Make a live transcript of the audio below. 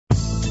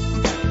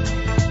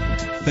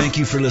Thank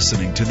you for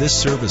listening to this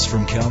service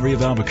from Calvary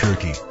of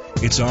Albuquerque.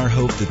 It's our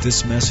hope that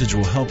this message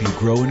will help you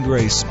grow in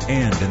grace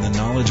and in the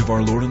knowledge of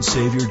our Lord and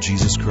Savior,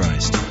 Jesus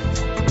Christ.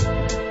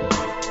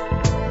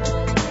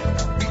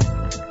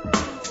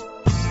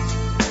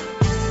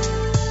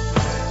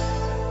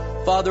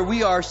 Father,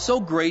 we are so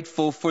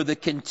grateful for the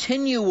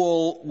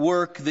continual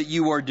work that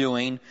you are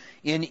doing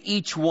in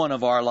each one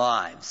of our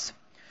lives.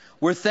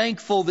 We're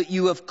thankful that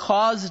you have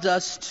caused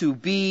us to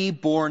be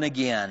born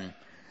again,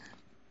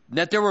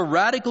 that there were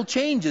radical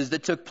changes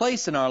that took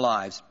place in our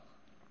lives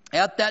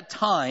at that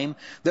time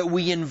that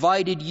we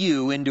invited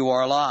you into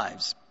our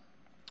lives.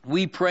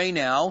 We pray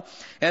now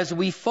as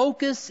we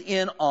focus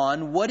in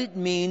on what it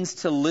means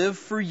to live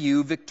for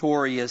you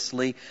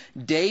victoriously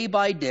day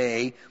by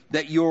day,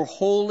 that your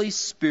Holy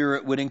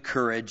Spirit would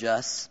encourage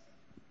us.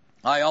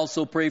 I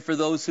also pray for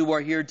those who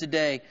are here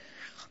today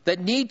that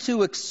need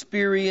to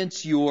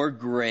experience your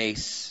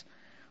grace.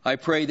 I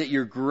pray that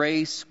your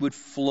grace would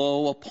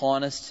flow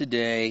upon us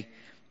today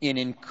in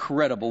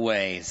incredible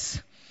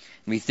ways.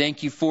 We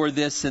thank you for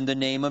this in the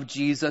name of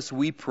Jesus,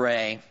 we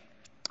pray.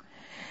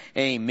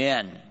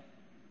 Amen.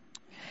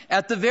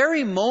 At the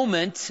very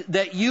moment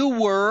that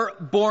you were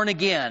born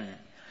again,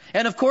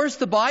 and of course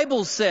the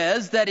Bible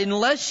says that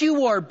unless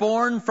you are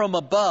born from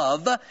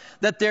above,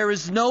 that there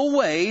is no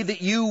way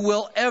that you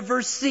will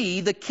ever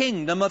see the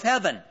kingdom of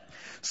heaven.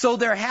 So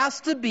there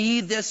has to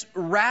be this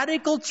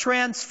radical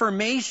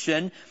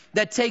transformation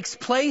that takes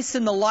place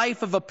in the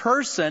life of a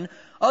person.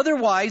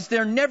 Otherwise,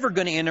 they're never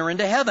going to enter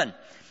into heaven.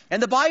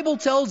 And the Bible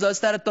tells us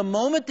that at the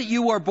moment that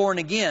you are born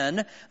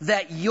again,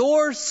 that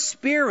your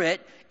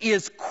spirit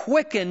is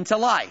quickened to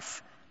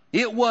life.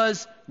 It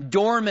was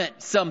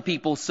dormant, some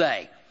people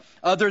say.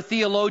 Other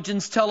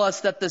theologians tell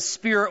us that the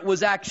spirit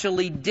was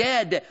actually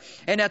dead.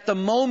 And at the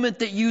moment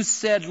that you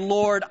said,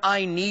 Lord,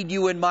 I need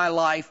you in my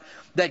life,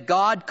 that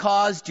God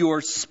caused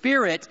your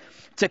spirit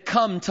to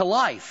come to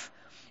life.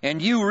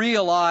 And you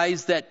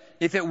realize that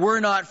if it were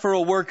not for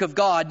a work of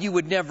God, you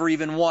would never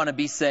even want to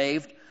be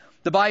saved.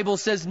 The Bible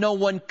says no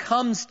one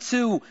comes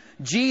to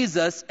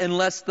Jesus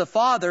unless the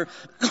Father,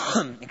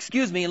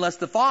 unless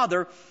the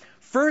Father,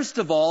 first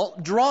of all,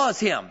 draws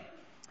him.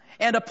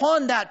 And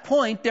upon that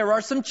point, there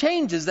are some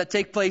changes that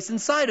take place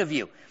inside of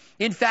you.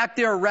 In fact,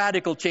 there are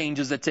radical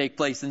changes that take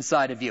place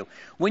inside of you.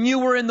 When you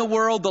were in the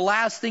world, the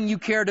last thing you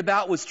cared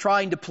about was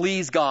trying to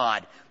please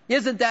God.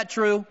 Isn't that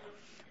true?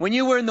 When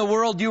you were in the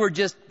world, you were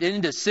just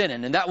into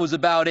sinning, and that was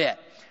about it.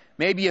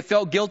 Maybe you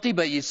felt guilty,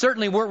 but you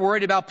certainly weren't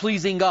worried about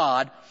pleasing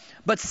God.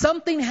 But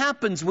something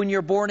happens when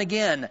you're born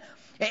again.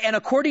 And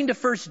according to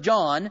 1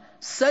 John,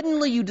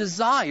 suddenly you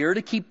desire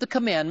to keep the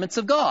commandments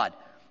of God.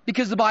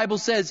 Because the Bible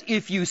says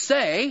if you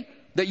say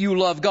that you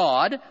love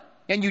God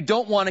and you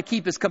don't want to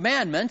keep His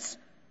commandments,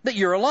 that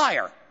you're a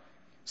liar.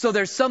 So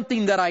there's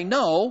something that I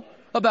know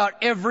about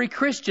every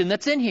Christian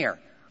that's in here.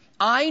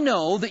 I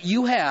know that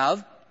you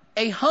have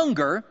a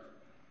hunger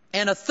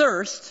and a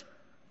thirst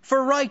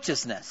for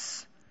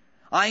righteousness.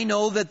 I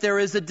know that there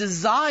is a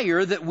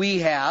desire that we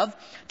have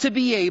to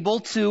be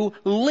able to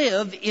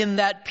live in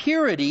that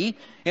purity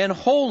and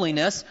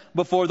holiness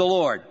before the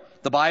Lord.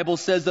 The Bible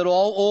says that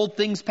all old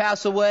things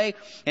pass away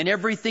and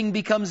everything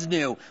becomes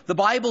new. The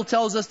Bible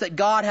tells us that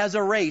God has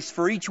a race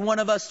for each one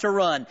of us to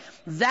run.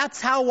 That's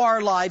how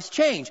our lives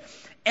change.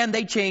 And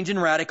they change in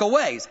radical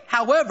ways.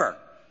 However,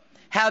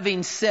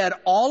 having said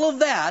all of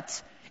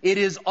that, it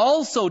is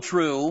also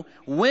true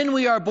when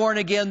we are born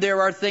again,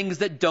 there are things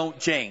that don't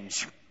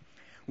change.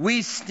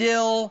 We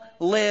still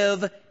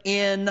live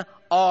in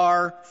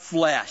our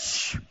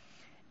flesh.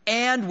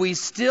 And we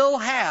still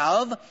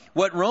have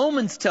what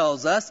Romans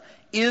tells us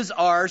is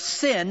our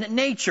sin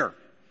nature.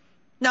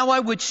 Now, I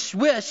would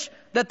wish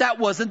that that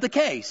wasn't the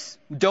case.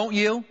 Don't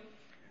you?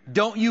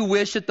 Don't you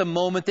wish at the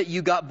moment that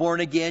you got born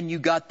again, you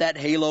got that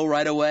halo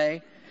right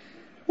away?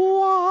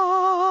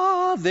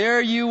 Wah,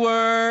 there you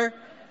were.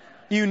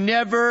 You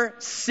never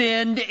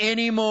sinned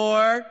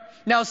anymore.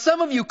 Now,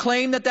 some of you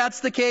claim that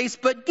that's the case,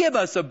 but give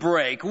us a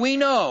break. We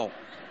know.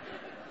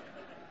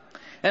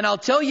 And I'll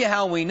tell you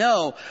how we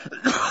know.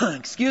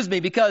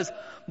 Because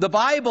the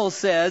Bible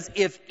says,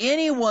 if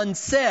anyone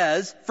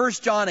says, 1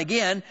 John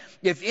again,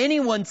 if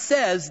anyone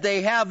says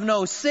they have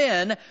no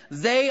sin,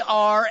 they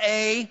are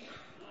a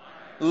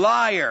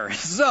liar.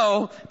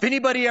 So, if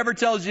anybody ever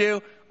tells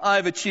you,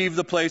 I've achieved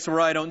the place where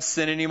I don't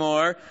sin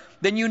anymore,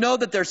 then you know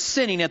that they're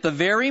sinning at the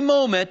very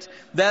moment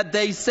that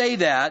they say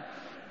that,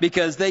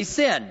 because they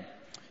sin.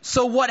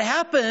 So what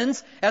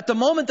happens at the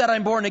moment that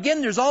I'm born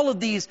again, there's all of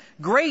these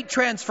great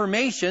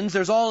transformations,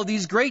 there's all of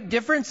these great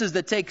differences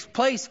that take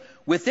place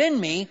within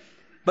me,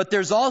 but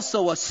there's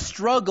also a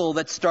struggle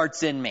that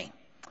starts in me.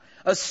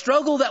 A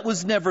struggle that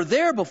was never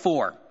there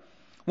before.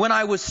 When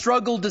I was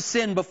struggled to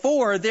sin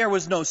before, there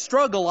was no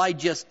struggle, I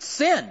just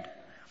sinned.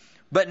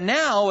 But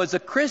now, as a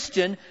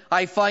Christian,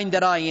 I find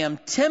that I am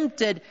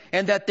tempted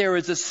and that there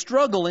is a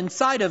struggle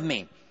inside of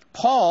me.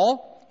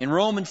 Paul, in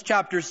Romans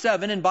chapter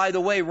 7, and by the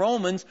way,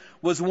 Romans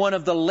was one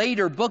of the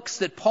later books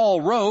that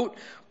Paul wrote,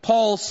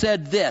 Paul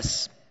said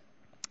this,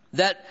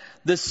 that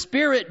the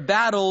Spirit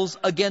battles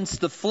against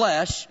the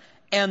flesh,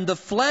 and the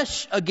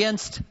flesh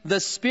against the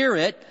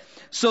Spirit,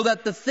 so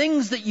that the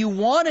things that you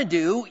want to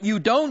do, you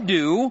don't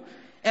do,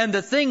 and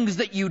the things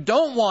that you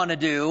don't want to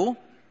do,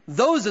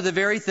 those are the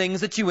very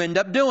things that you end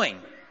up doing.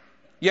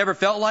 You ever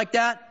felt like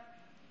that?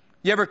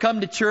 You ever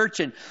come to church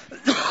and,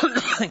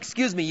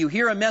 excuse me, you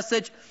hear a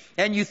message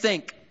and you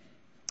think,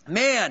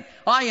 man,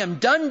 I am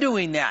done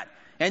doing that.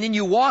 And then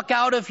you walk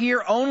out of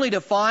here only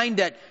to find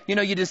that,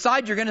 you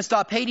decide you're going to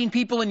stop hating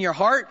people in your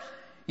heart.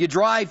 You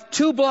drive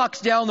 2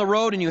 blocks down the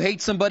road and you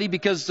hate somebody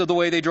because of the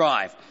way they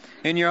drive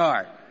in your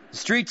heart. The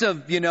streets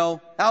of,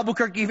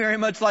 Albuquerque, very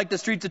much like the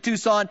streets of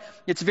Tucson,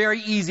 it's very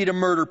easy to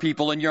murder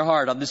people in your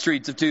heart on the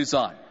streets of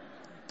Tucson.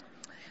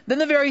 Then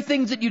the very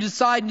things that you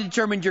decide and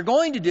determined you're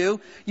going to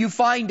do, you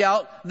find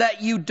out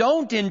that you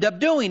don't end up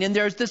doing. And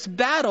there's this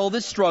battle,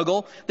 this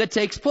struggle that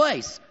takes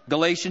place.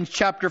 Galatians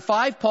chapter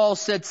 5, Paul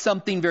said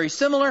something very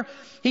similar.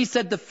 He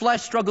said the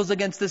flesh struggles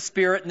against the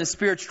Spirit and the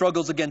Spirit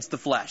struggles against the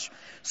flesh.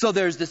 So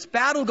there's this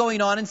battle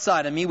going on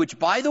inside of me, which,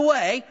 by the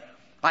way,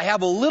 I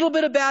have a little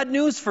bit of bad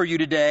news for you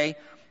today.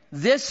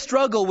 This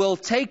struggle will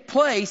take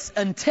place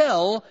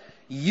until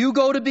you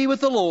go to be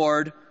with the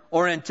Lord,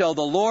 or until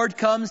the Lord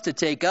comes to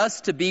take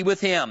us to be with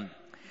Him.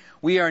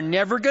 We are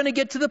never going to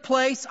get to the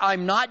place.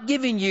 I'm not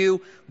giving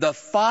you the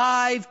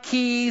 5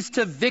 keys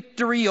to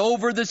victory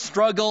over the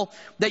struggle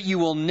that you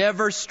will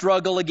never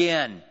struggle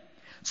again.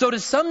 So to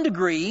some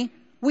degree,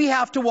 we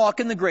have to walk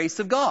in the grace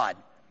of God.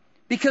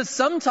 Because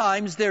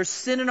sometimes there's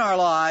sin in our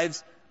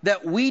lives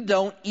that we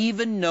don't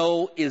even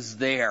know is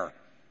there.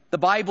 The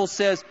Bible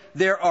says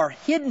there are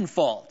hidden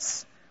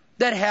faults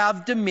that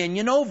have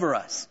dominion over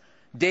us.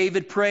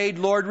 David prayed,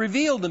 Lord,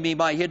 reveal to me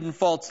my hidden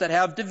faults that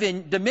have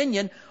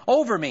dominion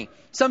over me.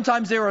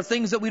 Sometimes there are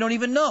things that we don't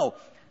even know.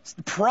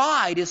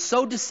 Pride is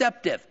so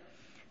deceptive.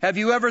 Have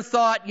you ever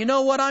thought, you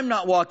know what, I'm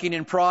not walking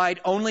in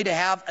pride, only to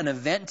have an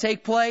event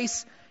take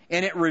place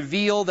and it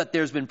reveal that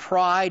there's been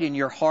pride in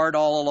your heart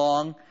all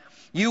along?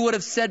 You would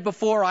have said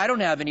before, I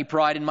don't have any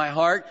pride in my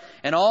heart,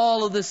 and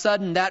all of a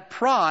sudden that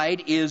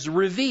pride is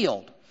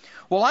revealed.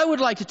 Well, I would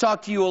like to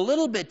talk to you a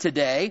little bit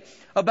today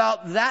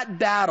about that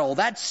battle,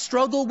 that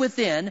struggle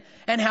within,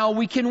 and how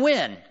we can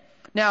win.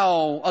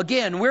 Now,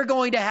 again, we're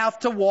going to have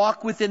to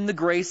walk within the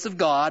grace of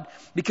God,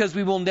 because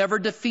we will never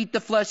defeat the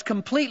flesh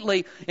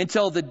completely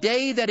until the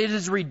day that it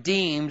is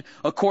redeemed,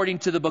 according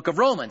to the book of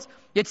Romans.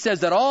 It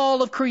says that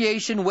all of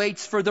creation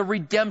waits for the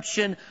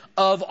redemption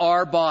of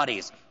our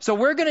bodies. So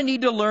we're going to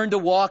need to learn to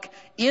walk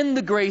in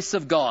the grace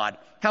of God.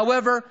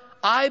 However,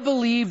 I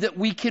believe that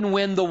we can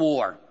win the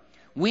war.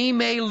 We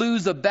may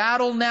lose a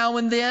battle now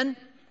and then,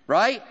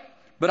 right?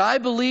 But I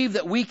believe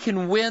that we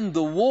can win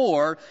the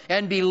war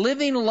and be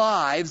living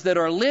lives that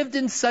are lived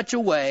in such a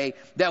way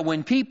that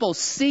when people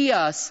see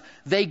us,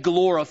 they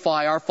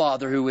glorify our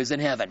Father who is in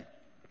heaven.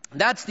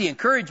 That's the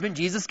encouragement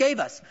Jesus gave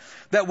us.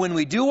 That when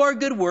we do our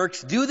good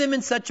works, do them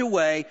in such a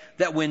way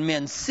that when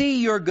men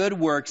see your good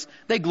works,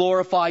 they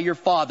glorify your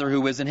Father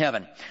who is in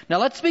heaven. Now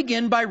let's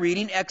begin by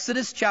reading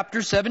Exodus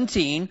chapter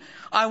 17.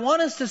 I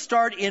want us to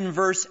start in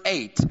verse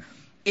 8.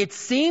 It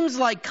seems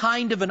like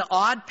kind of an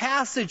odd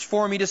passage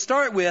for me to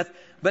start with,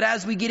 but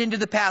as we get into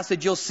the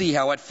passage, you'll see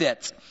how it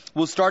fits.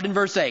 We'll start in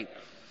verse 8.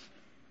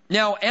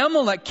 Now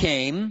Amalek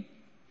came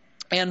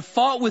and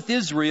fought with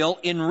Israel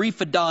in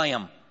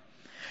Rephidim.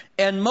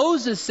 And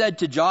Moses said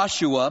to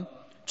Joshua,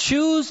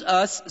 choose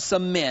us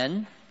some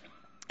men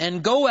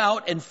and go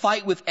out and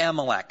fight with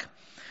Amalek.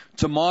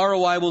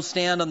 Tomorrow I will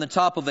stand on the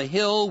top of a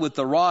hill with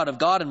the rod of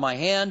God in my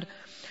hand.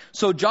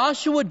 So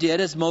Joshua did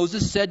as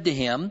Moses said to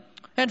him,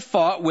 and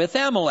fought with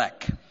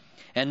Amalek.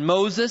 And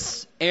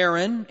Moses,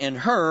 Aaron, and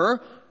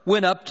Hur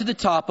went up to the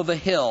top of a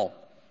hill.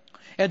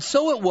 And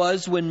so it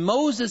was when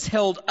Moses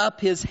held up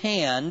his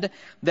hand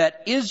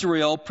that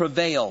Israel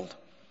prevailed.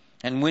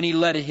 And when he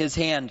let his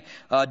hand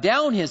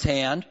down his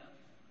hand,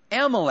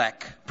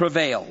 Amalek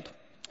prevailed.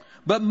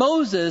 But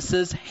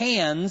Moses'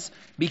 hands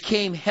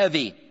became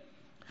heavy.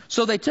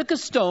 So they took a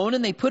stone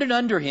and they put it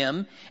under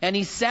him, and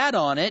he sat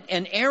on it,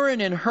 and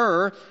Aaron and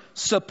Hur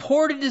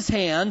supported his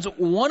hands,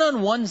 one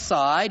on one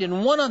side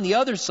and one on the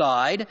other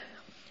side,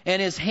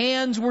 and his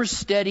hands were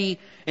steady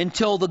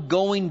until the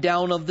going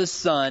down of the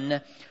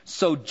sun.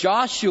 So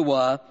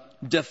Joshua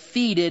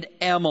defeated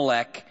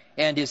Amalek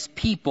and his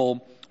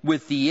people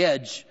with the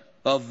edge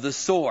of the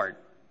sword.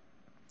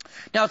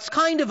 Now it's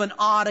kind of an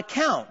odd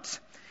account.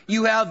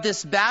 You have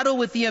this battle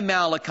with the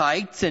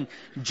Amalekites, and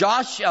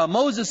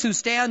Moses, who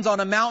stands on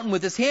a mountain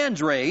with his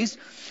hands raised.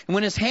 And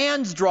when his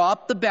hands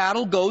drop, the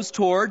battle goes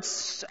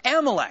towards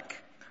Amalek.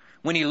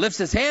 When he lifts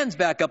his hands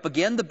back up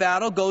again, the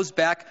battle goes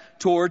back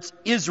towards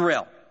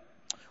Israel.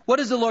 What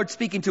is the Lord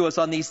speaking to us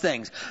on these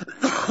things?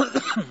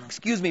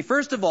 Excuse me.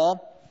 First of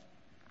all,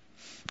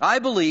 I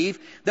believe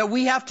that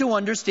we have to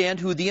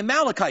understand who the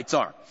Amalekites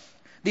are.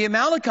 The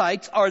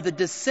Amalekites are the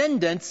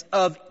descendants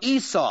of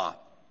Esau.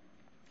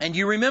 And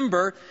you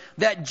remember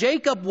that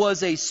Jacob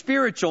was a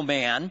spiritual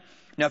man.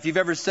 Now, if you've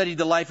ever studied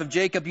the life of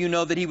Jacob, you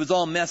know that he was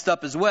all messed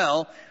up as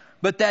well,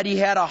 but that he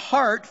had a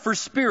heart for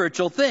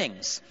spiritual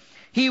things.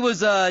 He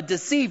was a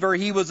deceiver.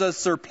 He was a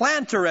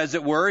supplanter, as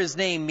it were, his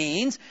name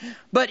means.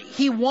 But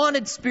he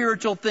wanted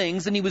spiritual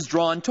things, and he was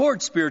drawn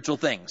towards spiritual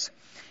things.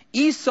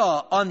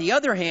 Esau, on the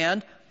other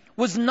hand,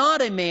 was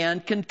not a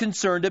man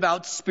concerned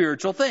about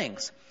spiritual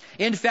things.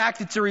 In fact,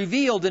 it's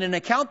revealed in an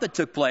account that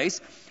took place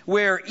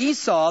where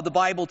Esau, the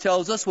Bible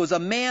tells us, was a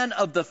man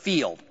of the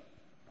field.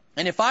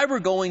 And if I were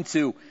going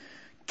to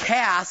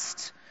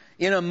cast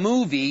in a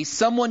movie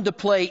someone to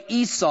play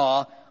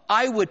Esau,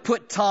 I would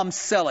put Tom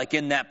Selleck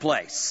in that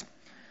place.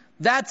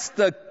 That's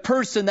the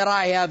person that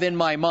I have in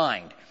my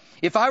mind.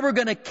 If I were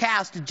going to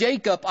cast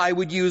Jacob, I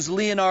would use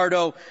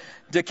Leonardo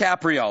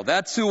DiCaprio.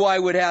 That's who I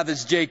would have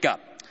as Jacob.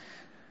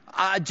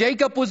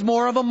 Jacob was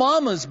more of a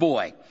mama's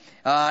boy.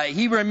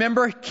 He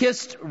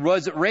kissed,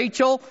 was it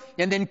Rachel,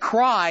 and then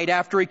cried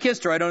after he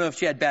kissed her. I don't know if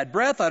she had bad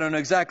breath. I don't know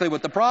exactly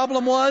what the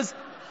problem was.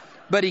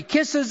 But he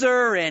kisses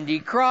her and he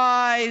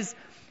cries.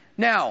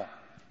 Now,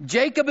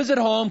 Jacob is at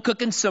home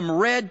cooking some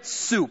red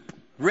soup.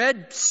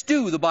 Red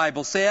stew, the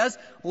Bible says.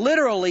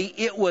 Literally,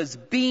 it was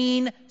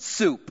bean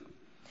soup.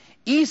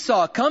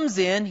 Esau comes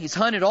in. He's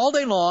hunted all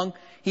day long.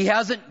 He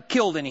hasn't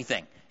killed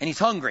anything. And he's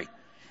hungry.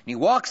 And he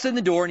walks in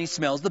the door and he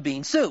smells the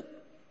bean soup.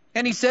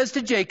 And he says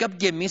to Jacob,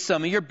 give me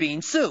some of your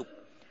bean soup.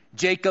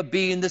 Jacob,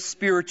 being the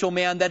spiritual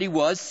man that he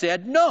was,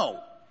 said, no,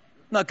 I'm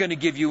not going to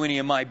give you any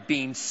of my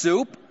bean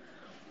soup.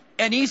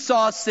 And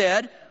Esau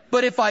said,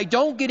 but if I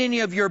don't get any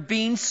of your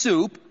bean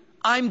soup,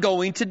 I'm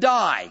going to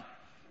die.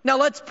 Now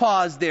let's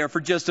pause there for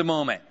just a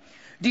moment.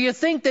 Do you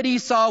think that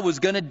Esau was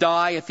going to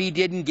die if he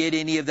didn't get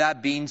any of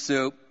that bean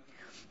soup?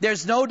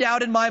 There's no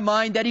doubt in my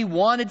mind that he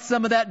wanted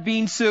some of that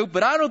bean soup,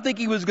 but I don't think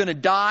he was going to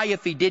die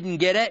if he didn't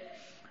get it.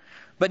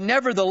 But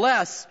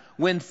nevertheless,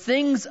 when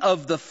things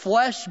of the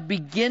flesh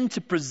begin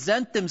to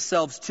present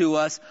themselves to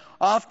us,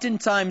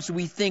 oftentimes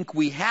we think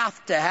we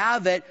have to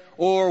have it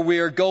or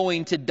we're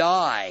going to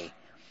die.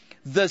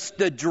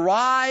 The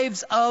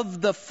drives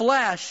of the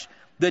flesh,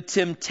 the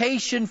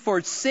temptation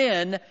for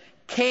sin,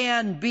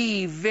 can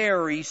be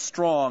very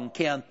strong,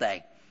 can't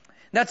they?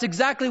 That's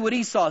exactly what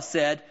Esau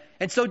said.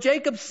 And so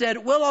Jacob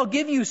said, well, I'll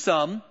give you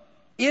some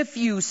if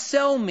you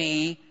sell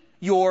me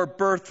your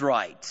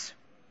birthright.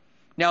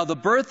 Now, the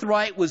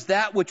birthright was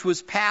that which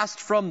was passed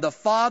from the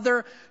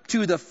father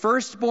to the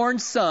firstborn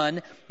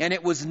son, and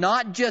it was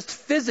not just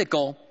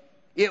physical,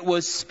 it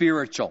was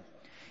spiritual.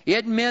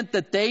 It meant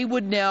that they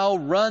would now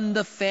run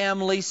the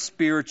family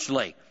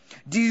spiritually.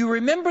 Do you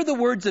remember the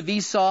words of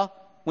Esau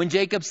when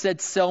Jacob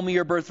said, sell me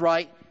your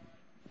birthright?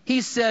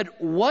 He said,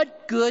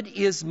 what good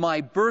is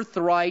my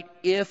birthright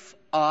if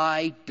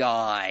I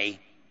die?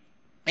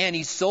 And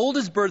he sold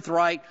his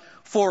birthright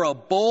for a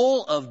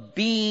bowl of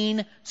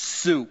bean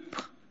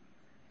soup.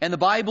 And the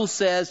Bible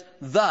says,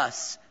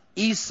 thus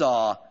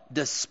Esau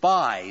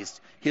despised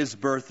his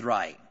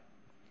birthright.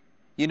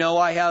 You know,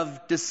 I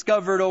have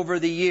discovered over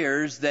the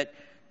years that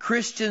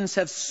Christians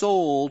have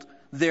sold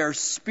their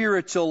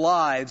spiritual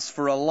lives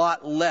for a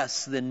lot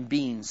less than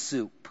bean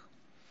soup.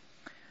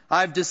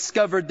 I've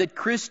discovered that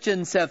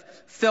Christians have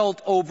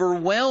felt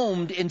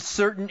overwhelmed in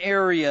certain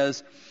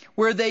areas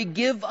where they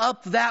give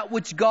up that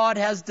which God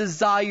has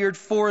desired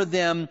for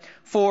them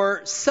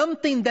for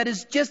something that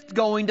is just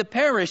going to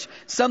perish,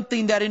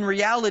 something that in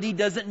reality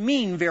doesn't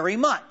mean very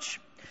much.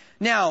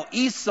 Now,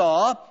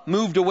 Esau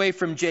moved away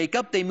from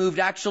Jacob. They moved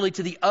actually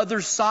to the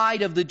other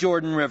side of the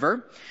Jordan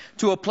River,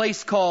 to a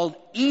place called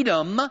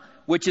Edom,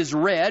 which is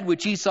red,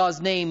 which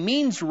Esau's name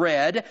means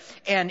red.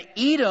 And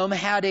Edom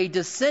had a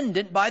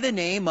descendant by the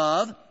name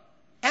of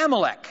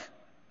Amalek.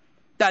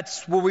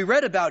 That's what we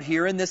read about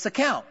here in this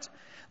account.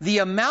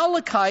 The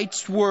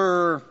Amalekites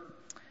were,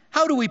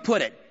 how do we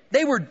put it?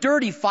 They were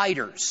dirty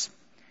fighters.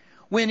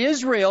 When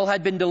Israel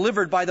had been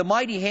delivered by the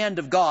mighty hand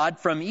of God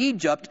from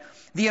Egypt,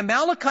 the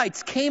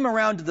Amalekites came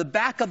around to the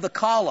back of the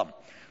column.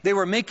 They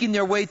were making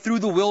their way through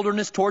the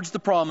wilderness towards the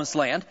promised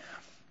land.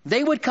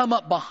 They would come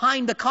up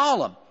behind the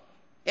column.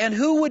 And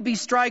who would be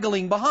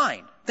straggling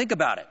behind? Think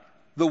about it.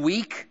 The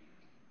weak,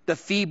 the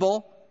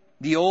feeble,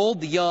 the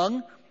old, the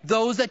young,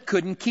 those that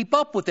couldn't keep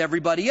up with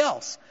everybody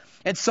else.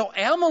 And so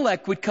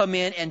Amalek would come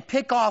in and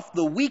pick off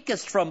the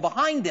weakest from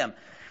behind them.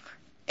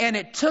 And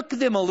it took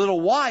them a little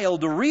while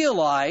to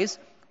realize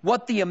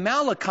what the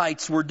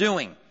Amalekites were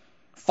doing.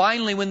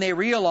 Finally, when they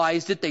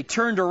realized it, they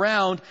turned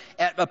around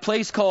at a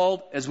place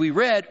called, as we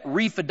read,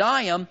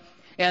 Rephidim,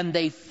 and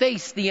they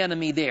faced the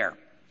enemy there.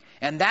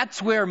 And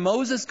that's where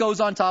Moses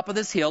goes on top of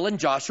this hill and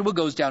Joshua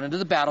goes down into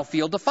the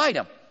battlefield to fight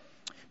him.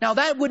 Now,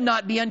 that would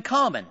not be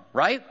uncommon,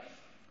 right?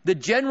 The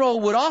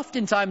general would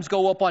oftentimes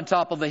go up on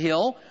top of a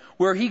hill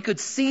where he could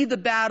see the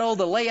battle,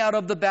 the layout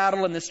of the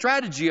battle, and the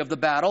strategy of the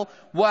battle,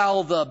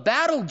 while the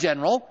battle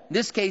general, in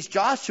this case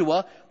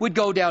Joshua, would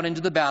go down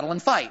into the battle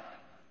and fight.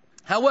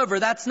 However,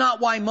 that's not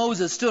why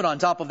Moses stood on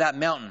top of that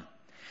mountain.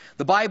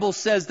 The Bible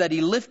says that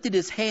he lifted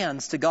his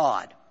hands to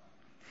God.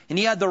 And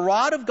he had the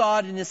rod of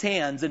God in his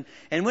hands.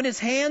 And when his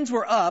hands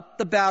were up,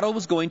 the battle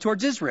was going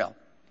towards Israel.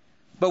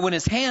 But when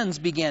his hands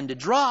began to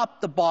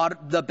drop,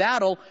 the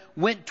battle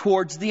went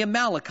towards the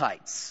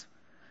Amalekites.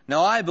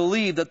 Now, I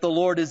believe that the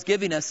Lord is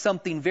giving us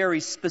something very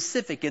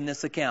specific in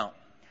this account.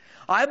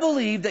 I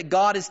believe that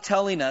God is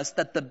telling us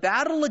that the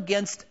battle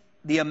against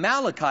the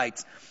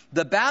Amalekites,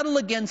 the battle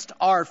against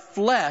our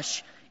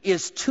flesh,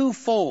 is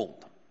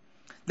twofold.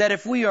 That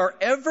if we are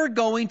ever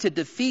going to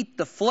defeat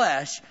the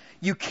flesh,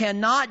 you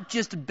cannot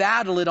just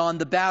battle it on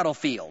the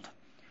battlefield.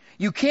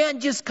 You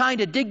can't just kind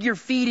of dig your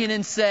feet in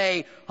and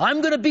say,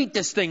 I'm going to beat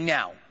this thing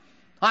now.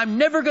 I'm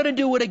never going to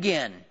do it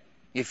again.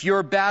 If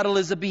your battle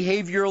is a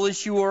behavioral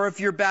issue, or if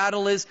your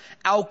battle is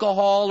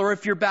alcohol, or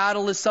if your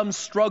battle is some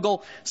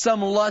struggle,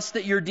 some lust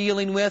that you're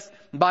dealing with.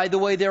 By the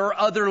way, there are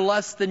other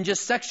lusts than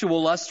just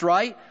sexual lusts,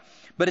 right?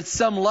 But it's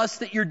some lust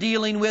that you're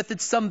dealing with.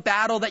 It's some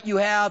battle that you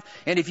have.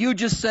 And if you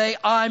just say,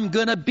 I'm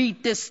going to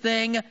beat this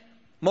thing,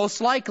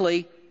 most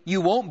likely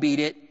you won't beat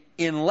it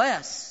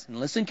unless, and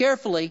listen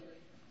carefully,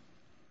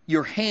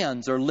 your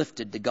hands are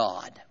lifted to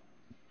God.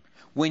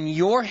 When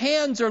your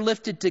hands are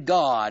lifted to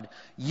God,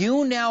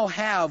 you now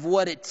have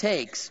what it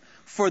takes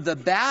for the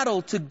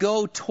battle to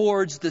go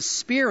towards the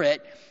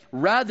Spirit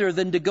rather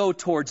than to go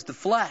towards the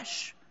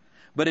flesh.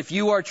 But if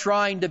you are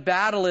trying to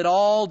battle it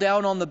all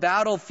down on the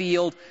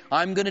battlefield,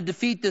 I'm going to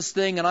defeat this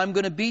thing and I'm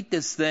going to beat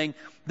this thing,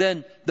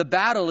 then the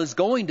battle is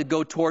going to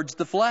go towards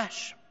the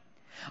flesh.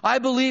 I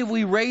believe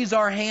we raise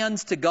our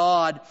hands to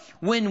God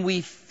when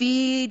we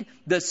feed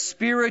the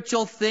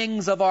spiritual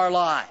things of our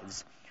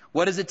lives.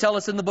 What does it tell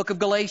us in the book of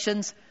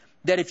Galatians?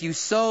 That if you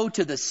sow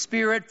to the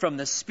Spirit, from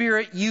the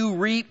Spirit you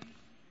reap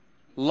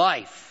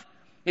life.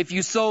 If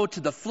you sow to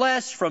the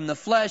flesh, from the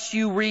flesh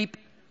you reap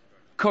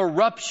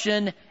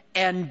corruption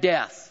and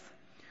death.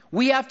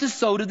 We have to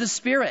sow to the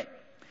Spirit.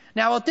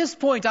 Now at this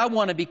point I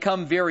want to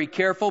become very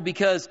careful,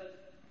 because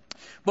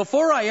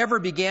before I ever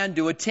began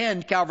to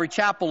attend Calvary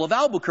Chapel of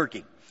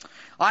Albuquerque,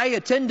 I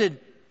attended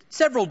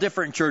several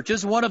different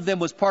churches. One of them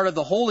was part of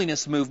the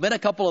holiness movement. A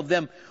couple of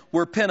them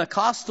were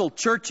Pentecostal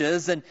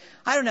churches, and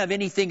I don't have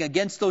anything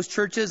against those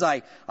churches.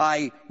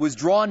 I was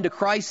drawn to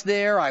Christ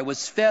there. I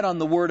was fed on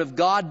the Word of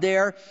God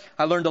there.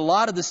 I learned a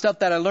lot of the stuff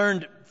that I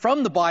learned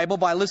from the Bible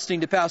by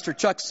listening to Pastor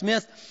Chuck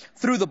Smith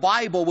through the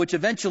Bible, which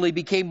eventually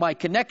became my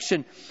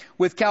connection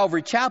with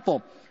Calvary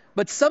Chapel.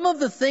 But some of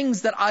the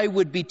things that I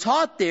would be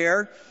taught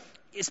there,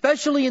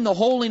 especially in the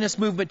holiness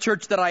movement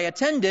church that I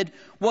attended,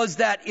 was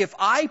that if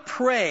I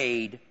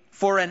prayed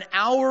for an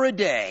hour a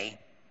day,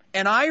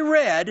 and I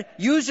read,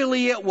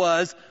 usually it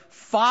was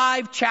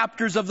 5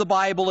 chapters of the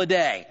Bible a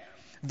day,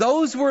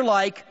 those were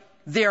like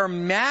their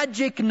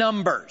magic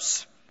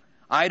numbers.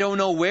 I don't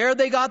know where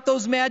they got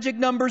those magic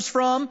numbers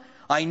from.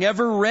 I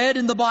never read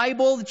in the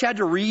Bible that you had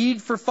to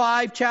read for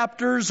 5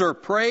 chapters or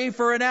pray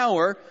for an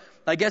hour.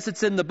 I guess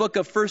it's in the book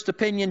of First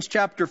Opinions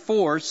chapter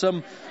 4,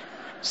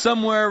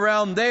 somewhere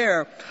around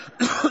there.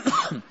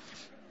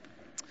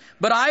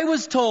 But I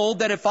was told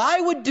that if I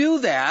would do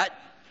that,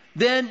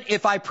 then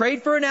if I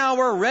prayed for an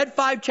hour, read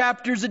 5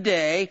 chapters a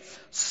day,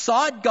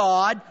 sought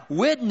God,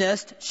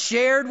 witnessed,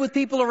 shared with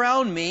people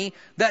around me,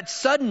 that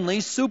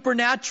suddenly,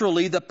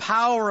 supernaturally, the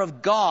power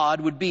of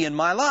God would be in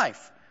my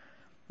life.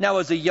 Now,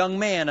 as a young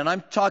man, and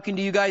I'm talking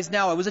to you guys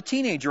now, I was a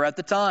teenager at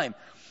the time.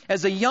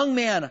 As a young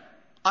man,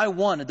 I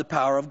wanted the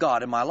power of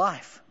God in my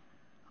life.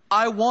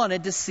 I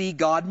wanted to see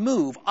God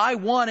move. I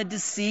wanted to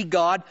see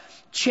God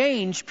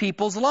change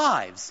people's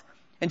lives.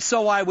 And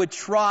so I would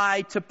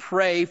try to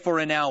pray for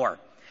an hour.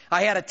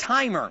 I had a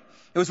timer.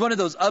 It was one of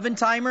those oven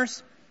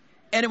timers,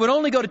 and it would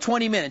only go to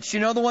 20 minutes. You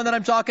know the one that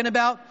I'm talking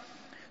about?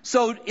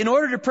 So in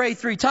order to pray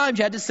 3 times,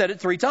 you had to set it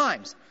 3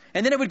 times.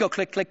 And then it would go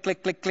click, click,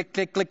 click, click, click,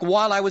 click, click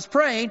while I was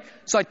praying,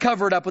 so I'd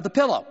cover it up with a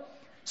pillow.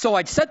 So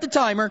I'd set the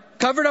timer,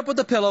 cover it up with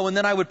a pillow, and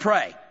then I would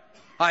pray.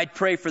 I'd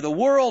pray for the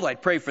world,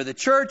 I'd pray for the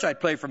church, I'd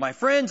pray for my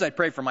friends, I'd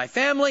pray for my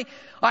family.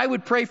 I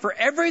would pray for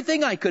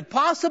everything I could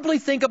possibly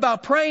think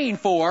about praying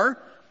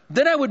for.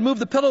 Then I would move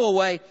the pillow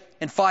away,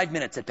 and 5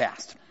 minutes had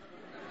passed.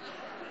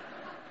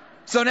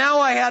 So now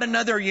I had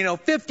another,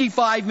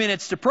 55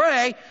 minutes to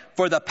pray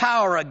for the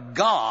power of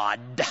God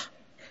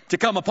to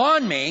come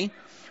upon me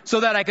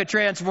so that I could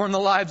transform the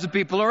lives of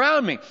people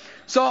around me.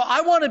 So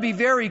I want to be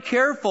very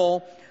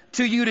careful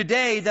to you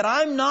today that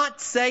I'm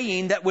not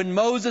saying that when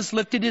Moses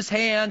lifted his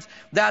hands,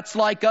 that's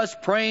like us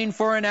praying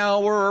for an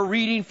hour or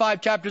reading 5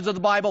 chapters of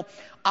the Bible.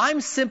 I'm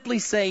simply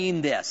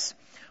saying this.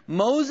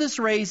 Moses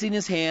raising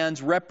his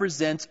hands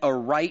represents a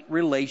right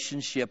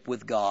relationship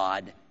with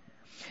God.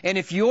 And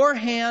if your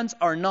hands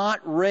are not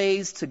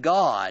raised to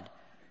God,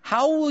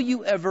 how will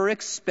you ever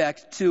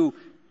expect to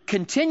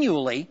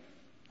continually,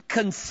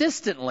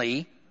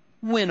 consistently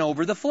win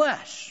over the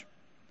flesh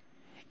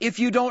if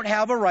you don't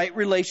have a right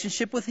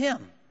relationship with Him?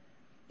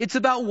 It's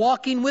about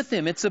walking with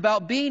Him. It's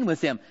about being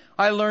with Him.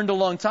 I learned a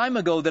long time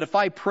ago that if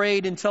I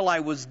prayed until I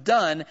was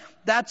done,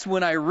 that's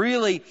when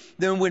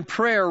when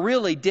prayer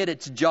really did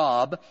its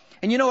job.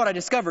 And you know what I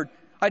discovered?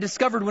 I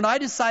discovered when I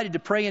decided to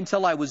pray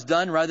until I was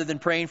done rather than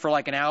praying for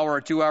like an hour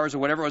or 2 hours or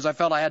whatever it was I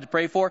felt I had to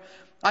pray for,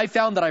 I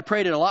found that I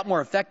prayed it a lot more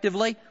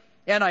effectively,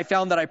 and I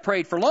found that I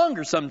prayed for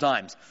longer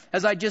sometimes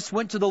as I just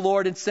went to the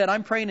Lord and said,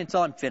 I'm praying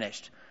until I'm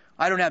finished.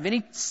 I don't have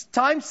any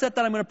time set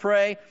that I'm going to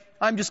pray.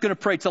 I'm just going to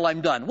pray till I'm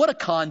done. What a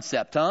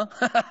concept, huh?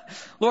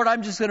 Lord,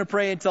 I'm just going to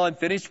pray until I'm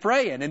finished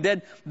praying, and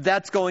then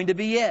that's going to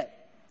be it.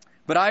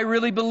 But I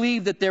really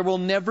believe that there will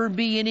never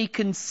be any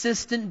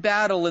consistent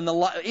battle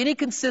any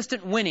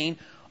consistent winning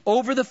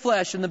over the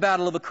flesh in the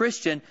battle of a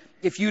Christian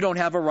if you don't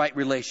have a right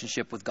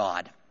relationship with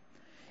God.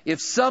 If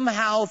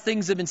somehow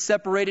things have been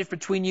separated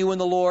between you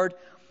and the Lord,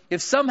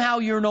 if somehow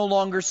you're no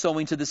longer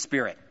sowing to the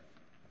Spirit.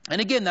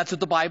 And again, that's what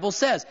the Bible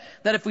says,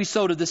 that if we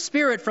sow to the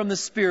Spirit, from the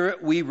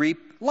Spirit we reap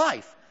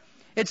life.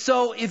 And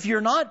so if you're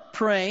not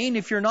praying,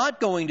 if you're not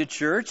going to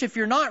church, if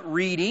you're not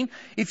reading,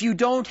 if you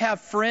don't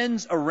have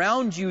friends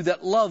around you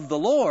that love the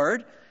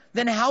Lord,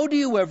 then how do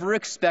you ever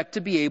expect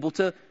to be able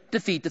to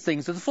defeat the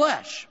things of the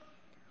flesh?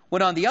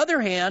 When on the other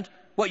hand,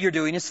 what you're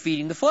doing is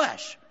feeding the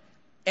flesh.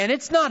 And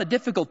it's not a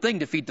difficult thing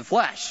to feed the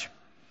flesh.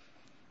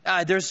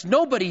 There's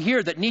nobody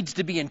here that needs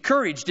to be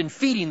encouraged in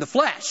feeding the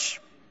flesh.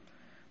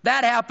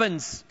 That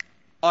happens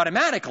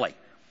automatically.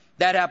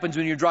 That happens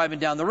when you're driving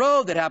down the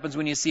road. That happens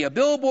when you see a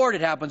billboard.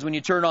 It happens when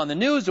you turn on the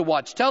news or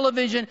watch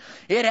television.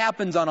 It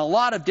happens on a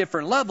lot of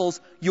different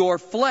levels. Your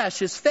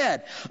flesh is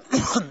fed.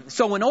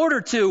 So in order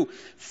to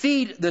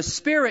feed the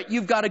Spirit,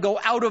 you've got to go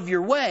out of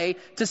your way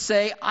to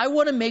say, I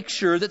want to make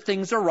sure that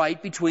things are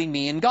right between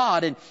me and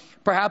God. And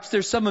perhaps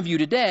there's some of you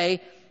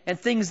today, and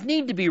things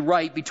need to be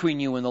right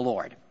between you and the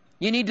Lord.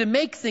 You need to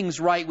make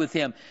things right with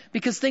Him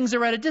because things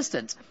are at a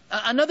distance.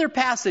 Another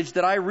passage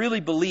that I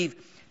really believe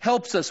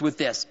helps us with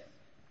this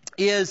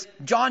is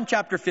John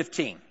chapter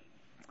 15.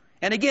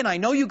 And again, I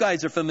know you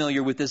guys are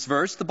familiar with this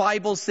verse. The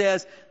Bible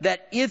says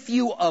that if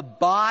you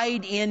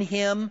abide in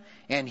Him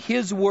and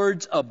His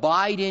words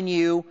abide in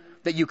you,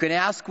 that you can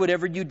ask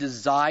whatever you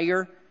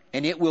desire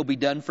and it will be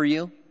done for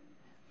you.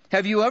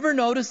 Have you ever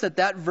noticed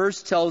that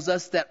verse tells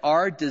us that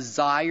our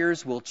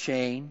desires will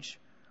change?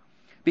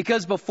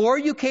 Because before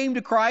you came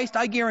to Christ,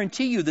 I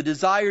guarantee you the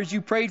desires you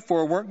prayed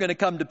for weren't going to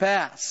come to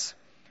pass.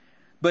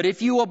 But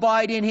if you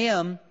abide in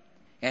Him,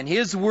 and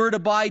His Word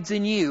abides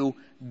in you,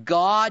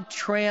 God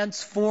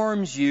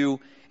transforms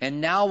you,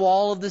 and now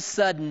all of a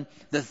sudden,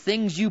 the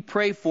things you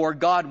pray for,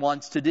 God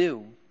wants to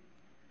do.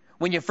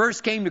 When you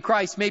first came to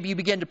Christ, maybe you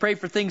began to pray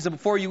for things, and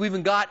before you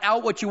even got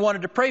out what you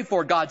wanted to pray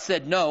for, God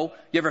said no.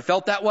 You ever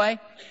felt that way?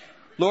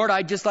 Lord,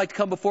 I'd just like to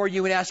come before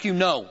you and ask you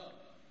no.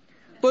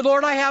 But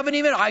Lord,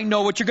 I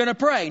know what you're going to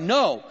pray.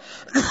 No.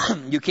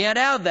 You can't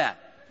have that.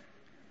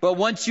 But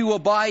once you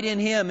abide in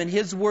Him and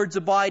His words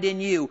abide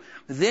in you,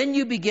 then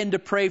you begin to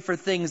pray for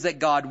things that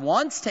God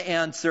wants to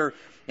answer.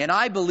 And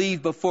I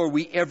believe before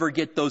we ever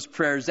get those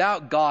prayers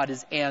out, God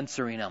is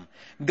answering them.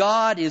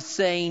 God is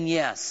saying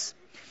yes.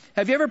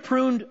 Have you ever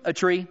pruned a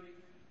tree?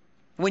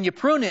 When you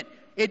prune it,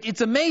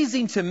 it's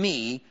amazing to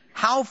me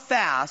how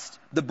fast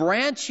the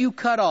branch you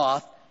cut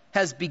off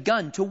has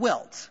begun to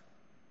wilt.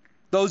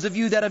 Those of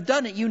you that have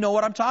done it, you know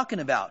what I'm talking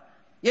about.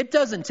 It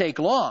doesn't take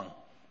long.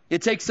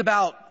 It takes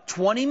about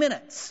 20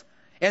 minutes,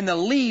 and the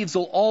leaves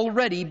will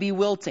already be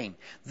wilting.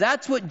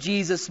 That's what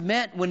Jesus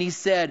meant when He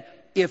said,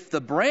 if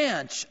the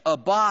branch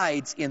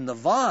abides in the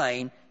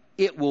vine,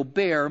 it will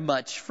bear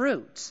much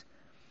fruit.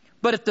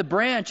 But if the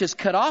branch is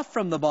cut off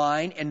from the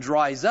vine and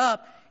dries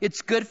up,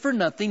 it's good for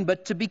nothing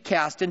but to be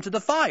cast into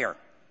the fire.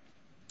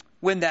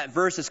 When that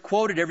verse is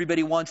quoted,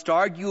 everybody wants to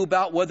argue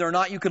about whether or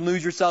not you can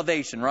lose your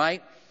salvation,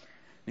 right?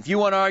 If you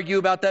want to argue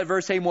about that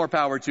verse, hey, more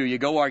power to you.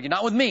 Go argue.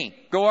 Not with me.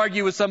 Go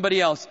argue with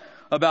somebody else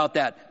about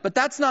that. But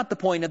that's not the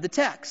point of the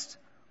text.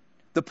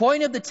 The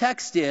point of the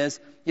text is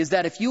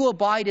that if you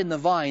abide in the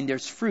vine,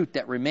 there's fruit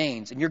that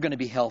remains and you're going to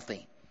be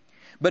healthy.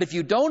 But if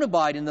you don't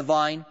abide in the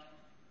vine,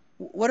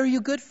 what are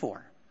you good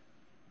for?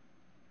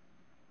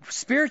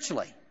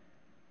 Spiritually,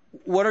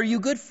 what are you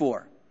good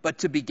for? But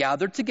to be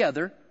gathered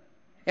together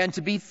and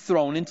to be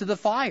thrown into the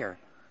fire.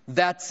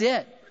 That's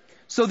it.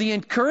 So the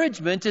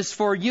encouragement is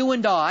for you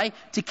and I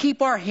to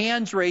keep our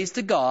hands raised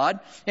to God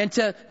and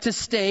to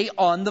stay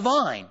on the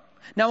vine.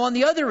 Now on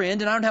the other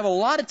end, and I don't have a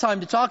lot of time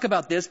to talk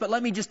about this, but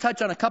let me just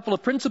touch on a couple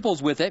of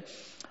principles with it.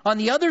 On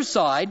the other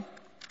side,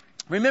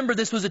 remember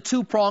this was a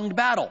two-pronged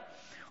battle.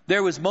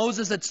 There was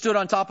Moses that stood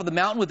on top of the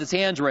mountain with his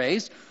hands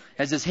raised.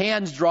 As his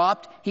hands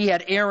dropped, he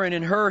had Aaron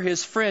and Hur,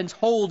 his friends,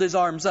 hold his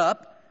arms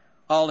up.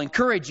 I'll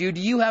encourage you,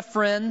 do you have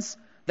friends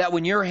that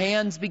when your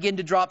hands begin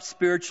to drop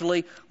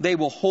spiritually, they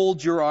will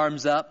hold your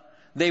arms up?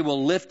 They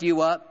will lift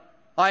you up?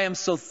 I am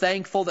so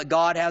thankful that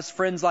God has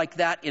friends like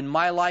that in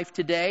my life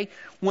today.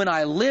 When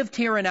I lived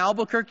here in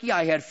Albuquerque,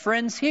 I had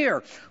friends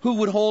here who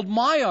would hold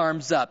my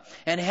arms up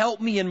and help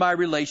me in my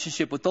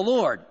relationship with the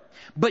Lord.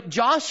 But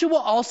Joshua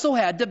also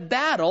had to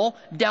battle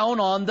down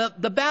on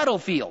the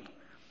battlefield.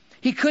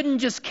 He couldn't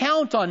just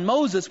count on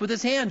Moses with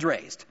his hands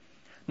raised.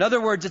 In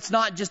other words, it's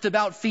not just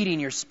about feeding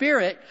your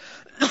spirit.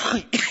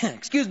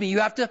 Excuse me, you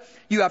have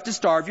to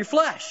starve your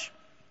flesh.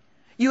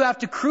 You have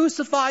to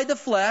crucify the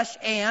flesh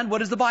and, what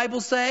does the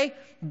Bible say?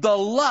 The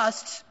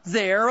lusts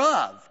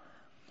thereof.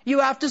 You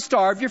have to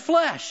starve your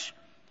flesh.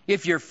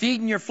 If you're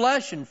feeding your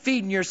flesh and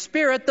feeding your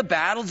spirit, the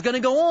battle's going to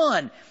go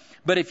on.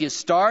 But if you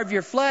starve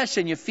your flesh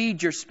and you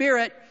feed your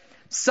spirit,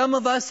 some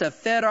of us have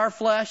fed our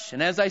flesh.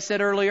 And as I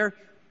said earlier,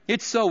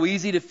 it's so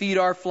easy to feed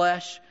our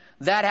flesh.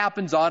 That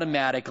happens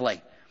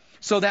automatically.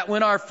 So that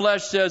when our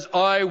flesh says,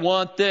 I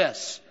want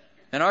this,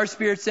 and our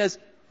spirit says,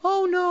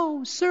 oh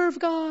no, serve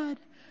God.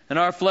 And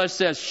our flesh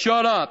says,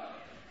 shut up.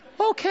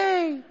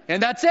 Okay.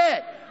 And that's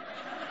it.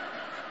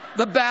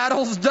 The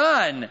battle's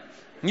done.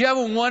 You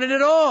haven't won it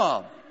at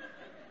all.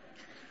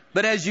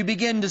 But as you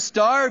begin to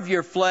starve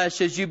your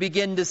flesh, as you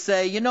begin to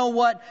say, you know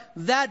what,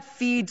 that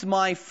feeds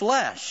my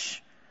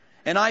flesh.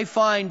 And I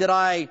find that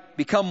I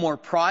become more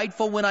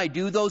prideful when I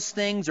do those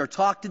things or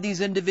talk to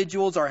these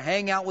individuals or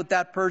hang out with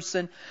that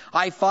person.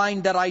 I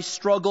find that I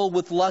struggle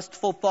with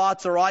lustful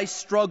thoughts or I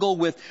struggle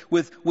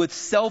with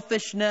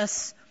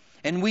selfishness.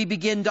 And we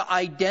begin to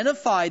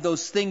identify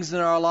those things in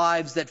our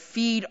lives that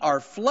feed our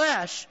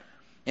flesh.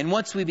 And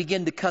once we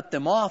begin to cut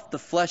them off, the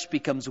flesh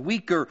becomes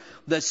weaker,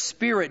 the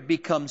spirit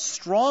becomes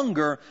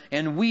stronger,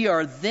 and we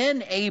are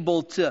then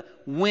able to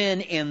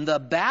win in the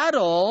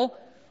battle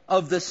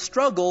of the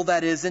struggle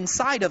that is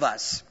inside of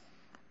us.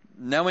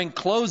 Now in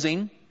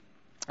closing,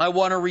 I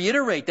want to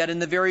reiterate that in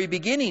the very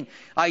beginning,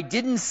 I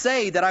didn't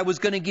say that I was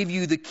going to give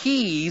you the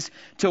keys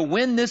to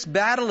win this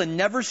battle and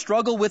never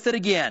struggle with it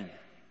again.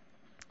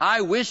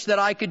 I wish that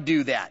I could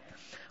do that.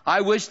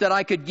 I wish that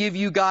I could give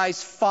you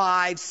guys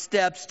 5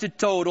 steps to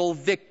total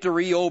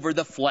victory over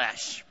the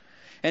flesh.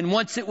 And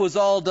once it was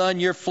all done,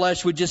 your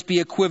flesh would just be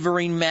a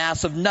quivering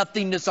mass of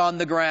nothingness on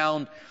the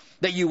ground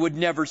that you would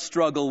never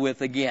struggle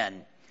with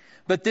again.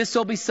 But this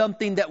will be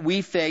something that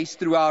we face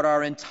throughout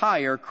our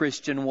entire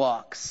Christian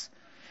walks.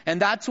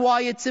 And that's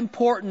why it's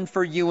important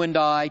for you and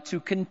I to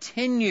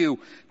continue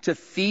to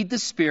feed the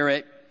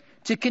Spirit,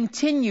 to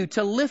continue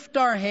to lift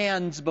our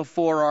hands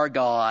before our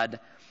God.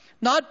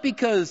 Not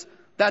because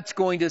that's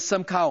going to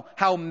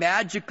somehow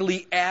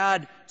magically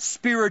add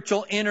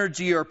spiritual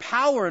energy or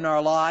power in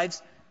our lives,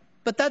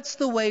 but that's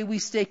the way we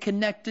stay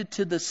connected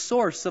to the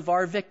source of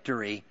our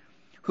victory,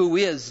 who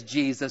is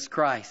Jesus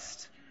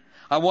Christ.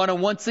 I want to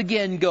once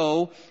again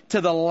go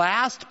to the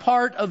last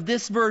part of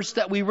this verse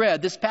that we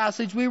read, this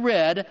passage we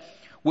read,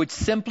 which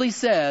simply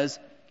says,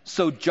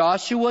 so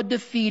Joshua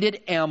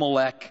defeated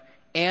Amalek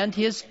and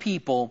his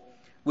people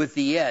with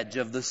the edge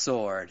of the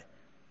sword.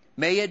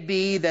 May it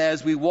be that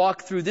as we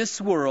walk through this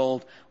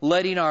world,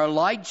 letting our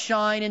light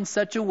shine in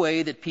such a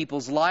way that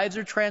people's lives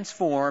are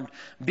transformed,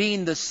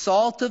 being the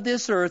salt of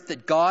this earth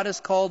that God has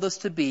called us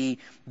to be,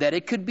 that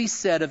it could be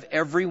said of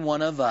every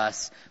one of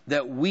us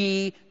that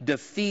we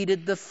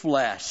defeated the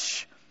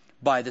flesh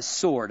by the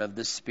sword of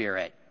the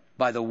Spirit,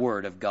 by the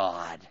Word of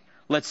God.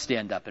 Let's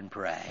stand up and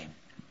pray.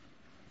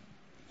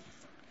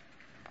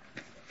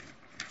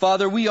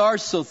 Father, we are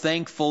so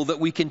thankful that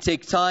we can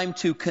take time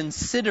to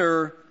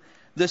consider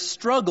the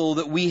struggle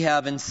that we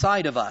have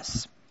inside of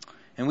us.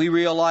 And we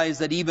realize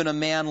that even a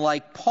man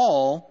like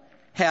Paul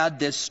had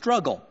this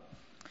struggle.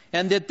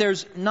 And that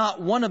there's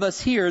not one of us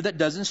here that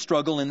doesn't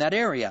struggle in that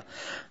area.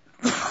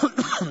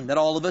 That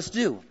all of us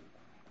do.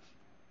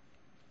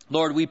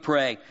 Lord, we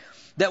pray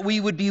that we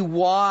would be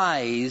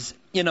wise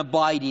in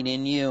abiding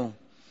in you.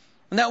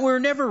 And that we're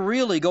never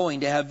really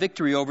going to have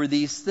victory over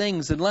these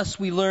things unless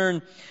we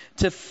learn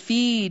to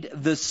feed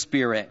the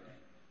Spirit.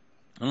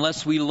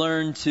 Unless we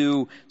learn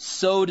to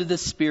sow to the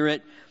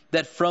Spirit,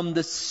 that from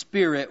the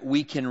Spirit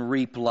we can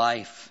reap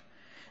life.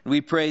 And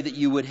we pray that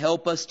you would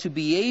help us to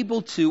be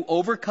able to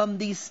overcome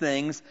these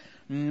things,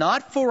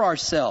 not for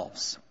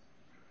ourselves,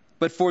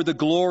 but for the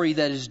glory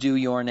that is due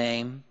your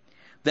name.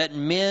 That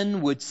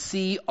men would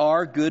see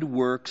our good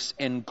works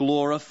and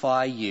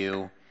glorify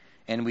you.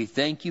 And we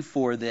thank you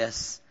for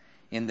this.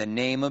 In the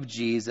name of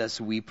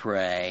Jesus we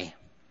pray.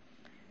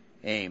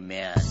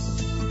 Amen.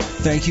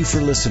 Thank you for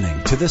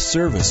listening to this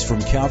service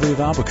from Calvary of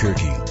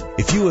Albuquerque.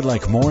 If you would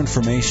like more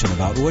information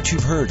about what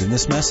you've heard in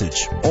this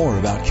message or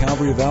about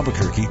Calvary of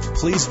Albuquerque,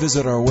 please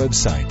visit our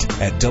website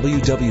at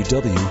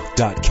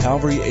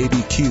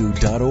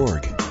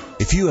www.calvaryabq.org.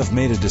 If you have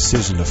made a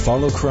decision to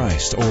follow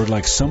Christ or would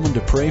like someone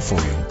to pray for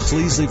you,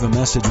 please leave a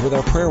message with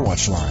our Prayer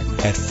Watch line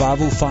at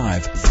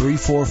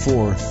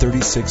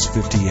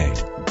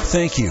 505-344-3658.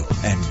 Thank you,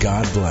 and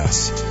God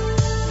bless.